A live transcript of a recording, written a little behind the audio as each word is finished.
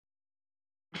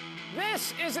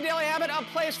This is the Daily Habit, a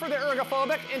place for the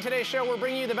ergophobic. In today's show, we're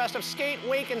bringing you the best of skate,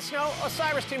 wake, and snow.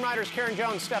 Osiris team riders Karen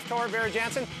Jones, Stef Torr, Vera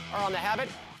Janssen are on the Habit.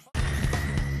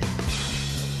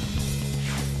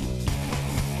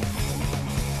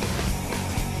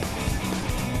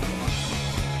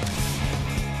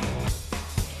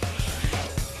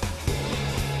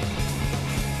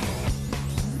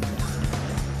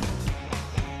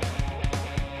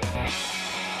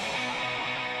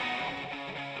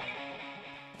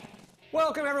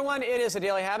 Welcome, everyone. It is the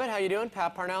Daily Habit. How you doing?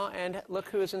 Pat Parnell, and look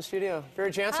who is in studio.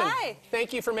 Vera Janssen. Hi.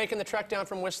 Thank you for making the trek down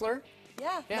from Whistler.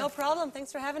 Yeah, no problem.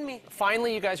 Thanks for having me.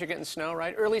 Finally, you guys are getting snow,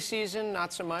 right? Early season,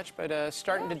 not so much, but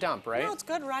starting to dump, right? No, it's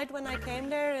good. Right when I came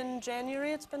there in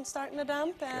January, it's been starting to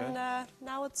dump, and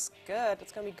now it's good.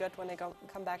 It's going to be good when I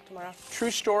come back tomorrow.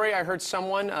 True story. I heard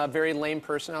someone, a very lame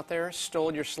person out there,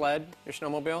 stole your sled, your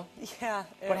snowmobile. Yeah,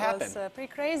 what happened? It was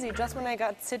pretty crazy. Just when I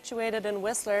got situated in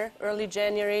Whistler, early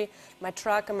January, my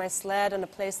truck and my sled and a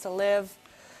place to live,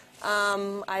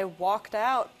 I walked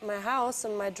out my house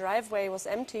and my driveway was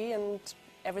empty and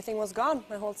everything was gone,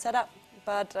 my whole setup.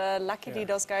 But luckily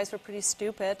those guys were pretty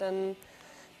stupid and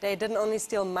they didn't only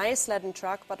steal my sled and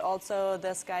truck, but also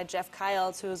this guy Jeff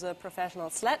Kyles, who's a professional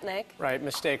slednik. Right,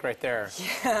 mistake right there.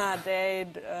 Yeah, they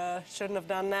shouldn't have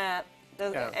done that.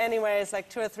 Anyways, like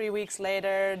 2 or 3 weeks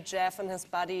later, Jeff and his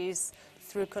buddies,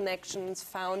 through connections,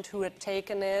 found who had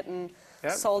taken it and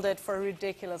sold it for a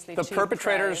ridiculously cheap The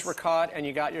perpetrators price. were caught, and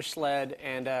you got your sled,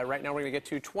 and right now we're going to get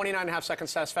to 29.5 second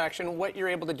satisfaction, what you're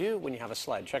able to do when you have a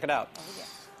sled. Check it out. Oh, yeah.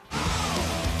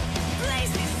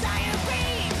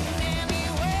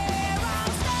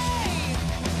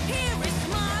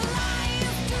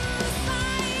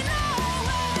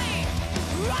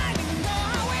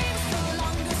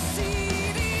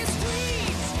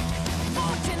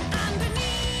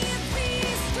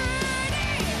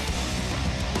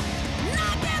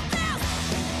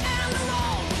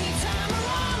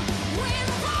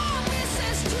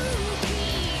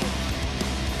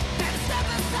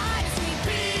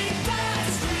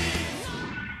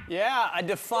 Yeah, a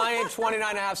defiant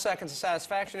 29.5 seconds of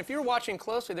satisfaction. If you're watching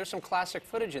closely, there's some classic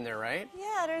footage in there, right?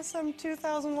 Yeah, there's some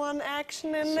 2001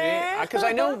 action in there. Because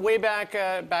I know way back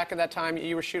at that time,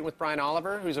 you were shooting with Brian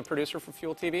Oliver, who's a producer for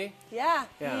Fuel TV. Yeah,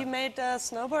 he made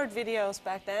snowboard videos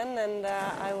back then, and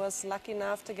I was lucky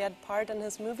enough to get part in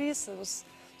his movies. It was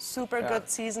super good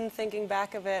season, thinking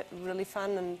back of it, really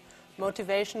fun and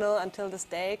motivational until this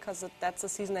day, because that's the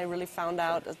season I really found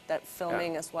out that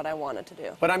filming is what I wanted to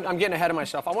do. But I'm getting ahead of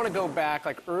myself. I want to go back,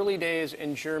 like early days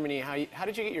in Germany. How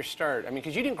did you get your start? I mean,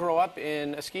 because you didn't grow up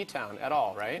in a ski town at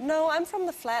all, right? No, I'm from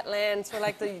the flatlands, where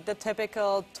like the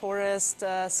typical tourist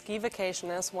ski vacation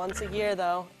is once a year,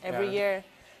 though, every year.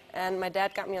 And my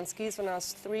dad got me on skis when I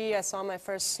was 3. I saw my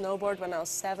first snowboard when I was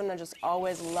 7. I just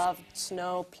always loved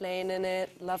snow, playing in it,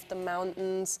 loved the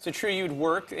mountains. So true, you'd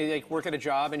work at a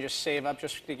job and just save up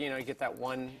just to, get that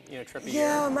one, trip a year?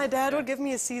 Yeah, my dad would give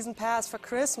me a season pass for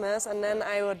Christmas, and then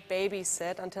I would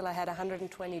babysit until I had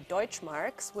 120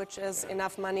 Deutschmarks, which is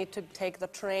enough money to take the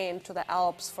train to the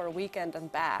Alps for a weekend and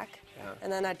back.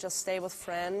 And then I'd just stay with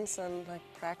friends and like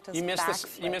practice. You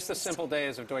missed the simple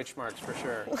days of Deutschmarks for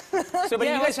sure. So, but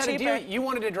Yeah, you guys had cheaper. a deal. You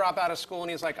wanted to drop out of school,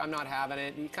 and he's like, "I'm not having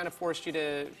it." He kind of forced you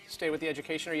to stay with the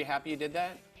education. Are you happy you did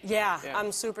that? Yeah,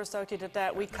 I'm super stoked he did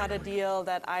that. We cut a deal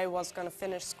that I was going to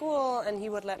finish school, and he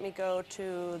would let me go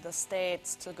to the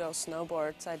States to go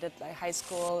snowboard. So I did like high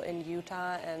school in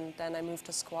Utah, and then I moved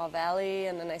to Squaw Valley,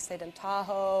 and then I stayed in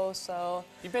Tahoe. So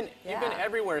you've been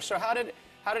everywhere. So how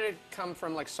did it come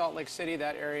from like Salt Lake City,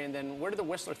 that area, and then where did the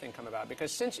Whistler thing come about?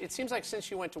 Because it seems like since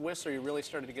you went to Whistler, you really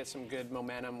started to get some good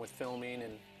momentum with filming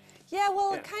and. Yeah,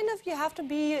 well, kind of you have to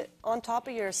be on top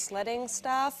of your sledding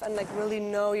stuff and like really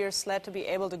know your sled to be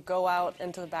able to go out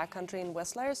into the backcountry in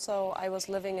Whistler. So I was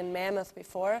living in Mammoth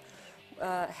before.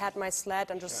 Had my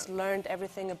sled and just learned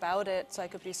everything about it so I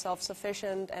could be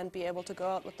self-sufficient and be able to go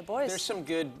out with the boys. There's some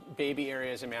good baby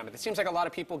areas in Mammoth. It seems like a lot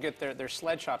of people get their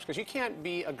sled shops because you can't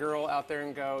be a girl out there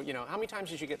and go, how many times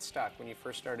did you get stuck when you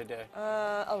first started to...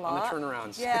 a lot. On the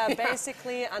turnarounds. Yeah,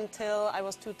 basically until I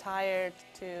was too tired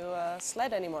to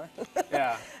sled anymore.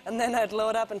 And then I'd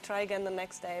load up and try again the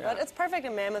next day. But it's perfect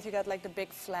in Mammoth. You got like the big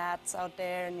flats out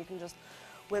there and you can just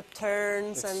whip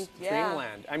turns and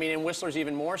Dreamland. I mean, in Whistler's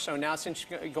even more so. Now, since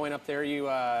you're going up there, you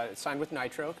signed with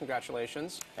Nitro.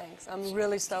 Congratulations. Thanks. I'm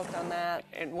really stoked on that.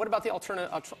 And what about the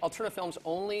Alterna Films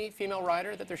only female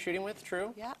rider that they're shooting with?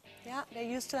 True? Yeah, yeah. They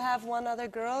used to have one other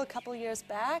girl a couple years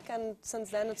back, and since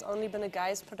then it's only been a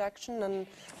guys' production, and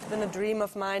it's been a dream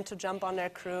of mine to jump on their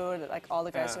crew. Like, all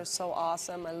the guys are so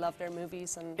awesome. I love their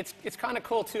movies. And it's kind of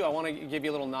cool, too. I want to give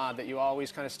you a little nod that you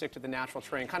always kind of stick to the natural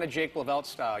terrain, kind of Jake Blavelt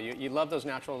style. You love those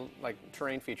natural, like,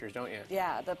 terrain features, don't you?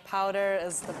 Yeah, the powder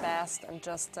is the best, and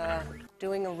just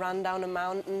doing a run down a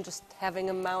mountain, just having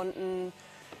a mountain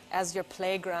as your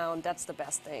playground, that's the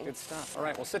best thing. Good stuff. All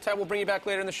right, well, sit tight. We'll bring you back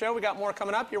later in the show. We got more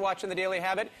coming up. You're watching The Daily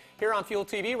Habit here on Fuel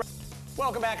TV.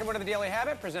 Welcome back, everyone, to The Daily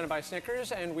Habit, presented by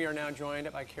Snickers, and we are now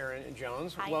joined by Karen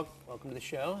Jones. Hi. Welcome to the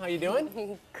show. How you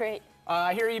doing? Great.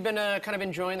 I hear you've been kind of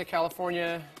enjoying the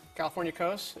California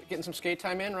coast, getting some skate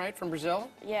time in, right, from Brazil?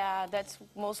 Yeah, that's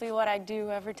mostly what I do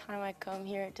every time I come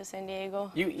here to San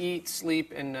Diego. You eat,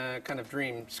 sleep, and kind of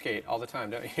dream skate all the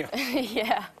time, don't you?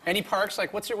 Yeah. Any parks?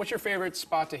 Like, what's your favorite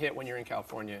spot to hit when you're in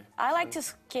California? I like to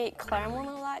skate Claremont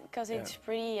a lot because it's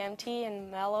pretty empty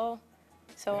and mellow.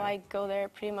 So I go there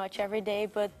pretty much every day,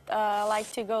 but I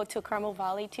like to go to Carmel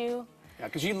Valley too. Yeah,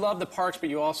 because you love the parks, but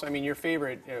you also, I mean, your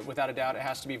favorite, without a doubt, it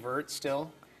has to be vert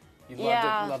still. You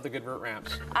love the good vert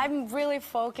ramps. I'm really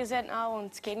focused now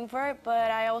on skating vert,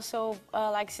 but I also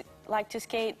like to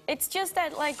skate. It's just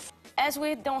that, like, as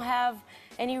we don't have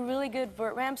any really good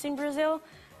vert ramps in Brazil,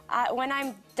 when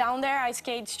I'm down there, I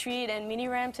skate street and mini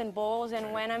ramps and bowls,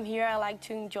 and when I'm here, I like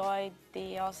to enjoy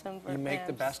the awesome vert ramps. You make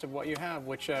the best of what you have,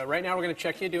 which right now we're going to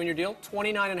check you doing your deal.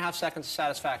 29.5 seconds of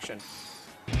satisfaction.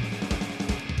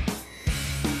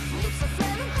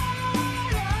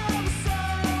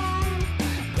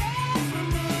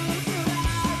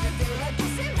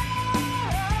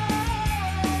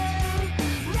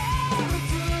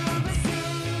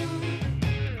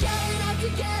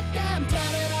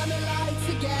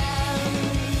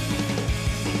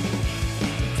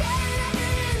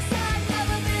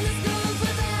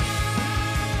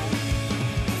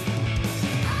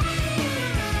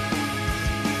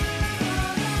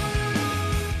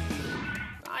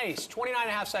 Nice,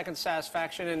 29.5 seconds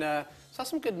satisfaction, and saw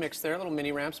some good mix there. A little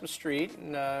mini ramp, some street,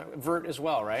 and vert as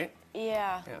well, right?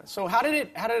 Yeah. So how did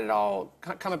it all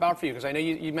come about for you? Because I know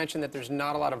you mentioned that there's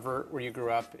not a lot of vert where you grew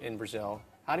up in Brazil.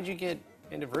 How did you get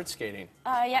into vert skating?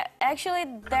 Yeah, actually,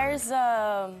 there's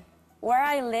where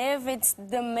I live. It's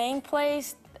the main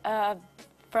place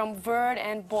from vert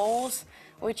and bowls,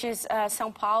 which is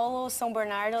São Paulo, São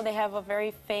Bernardo. They have a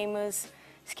very famous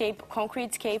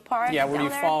concrete skate park. Yeah, when you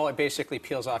there. fall, it basically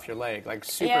peels off your leg, like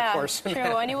super coarse cement. Yeah,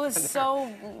 true. And it was so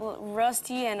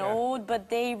rusty and old, but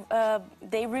they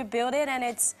rebuilt it, and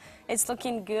it's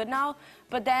looking good now.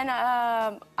 But then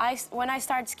when I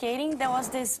started skating, there was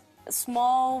this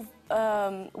small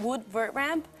wood vert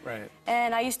ramp, right?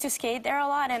 And I used to skate there a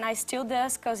lot, and I still do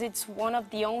because it's one of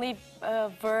the only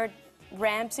vert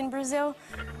ramps in Brazil.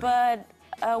 But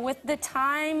with the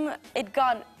time, it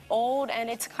got old and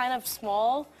it's kind of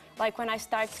small. Like when I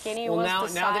started skating, it was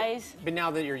the size. But now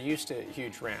that you're used to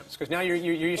huge ramps, because now you're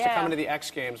used to coming to the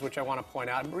X Games, which I want to point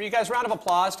out. Were you guys, round of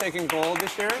applause, taking gold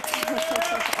this year?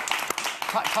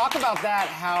 Talk about that,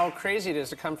 how crazy it is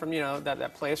to come from,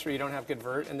 that place where you don't have good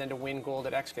vert and then to win gold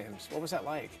at X Games. What was that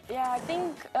like? Yeah, I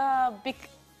think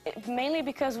mainly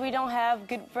because we don't have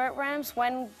good vert ramps.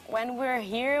 When we're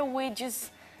here, we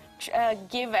just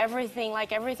give everything.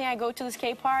 Like everything, I go to the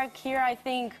skate park here. I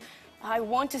think I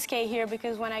want to skate here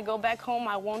because when I go back home,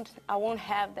 I won't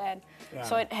have that. Yeah.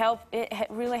 So it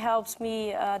really helps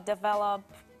me develop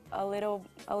a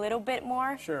little bit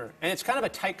more. Sure, and it's kind of a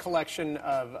tight collection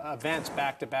of events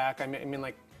back to back. I mean,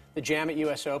 like the Jam at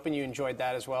U.S. Open, you enjoyed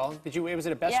that as well. Was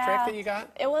it a best trick that you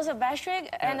got? It was a best trick,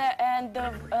 and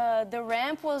the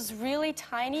ramp was really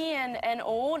tiny and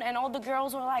old, and all the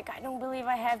girls were like, I don't believe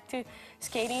I have to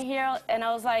skating here, and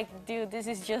I was like, dude, this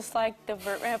is just like the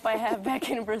vert ramp I have back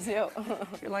in Brazil.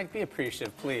 You're like, be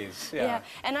appreciative, please. Yeah,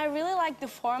 and I really like the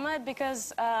format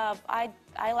because I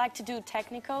like to do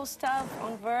technical stuff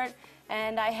on vert,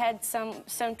 and I had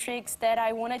some tricks that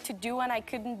I wanted to do and I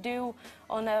couldn't do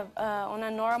on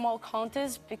a normal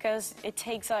contest because it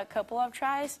takes a couple of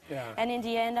tries. Yeah. And in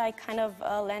the end, I kind of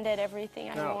landed everything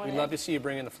I wanted. We'd love to see you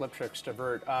bring in the flip tricks to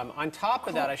vert. On top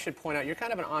of that, I should point out, you're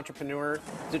kind of an entrepreneur.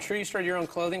 Is it true you started your own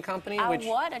clothing company?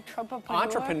 What? Entrepreneur?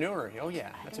 Entrepreneur. Oh,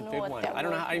 yeah. That's a big one. I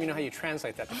don't even know how you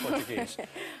translate that to Portuguese.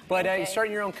 But you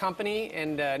started your own company,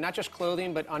 and not just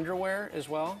clothing, but underwear as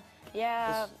well?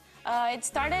 Yeah. It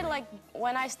started like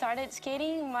when I started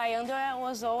skating, my underwear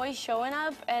was always showing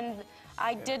up, and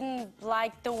I didn't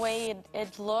like the way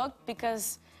it looked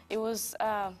because it was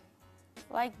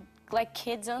like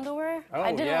kids' underwear. Oh,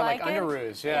 I didn't yeah, like like it.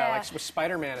 underoos. Yeah, like with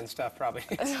Spider-Man and stuff, probably.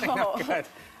 It's No. not good.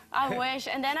 I wish.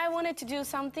 And then I wanted to do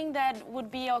something that would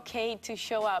be okay to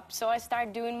show up. So I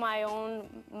started doing my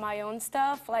own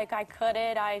stuff. Like I cut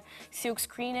it, I silk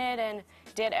screen it, and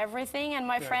did everything. And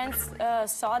my friends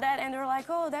saw that and they were like,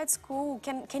 "Oh, that's cool.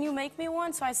 Can you make me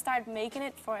one?" So I started making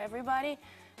it for everybody.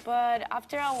 But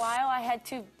after a while, I had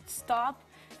to stop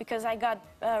because I got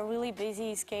really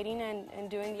busy skating and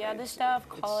doing the other stuff,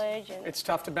 college. And It's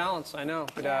tough to balance, I know.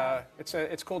 But Yeah.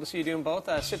 it's cool to see you doing both.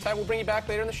 Sit tight. We'll bring you back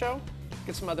later in the show.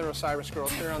 Get some other Osiris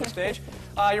girls here on the stage.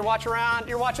 You're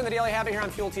watching The Daily Habit here on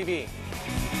Fuel TV.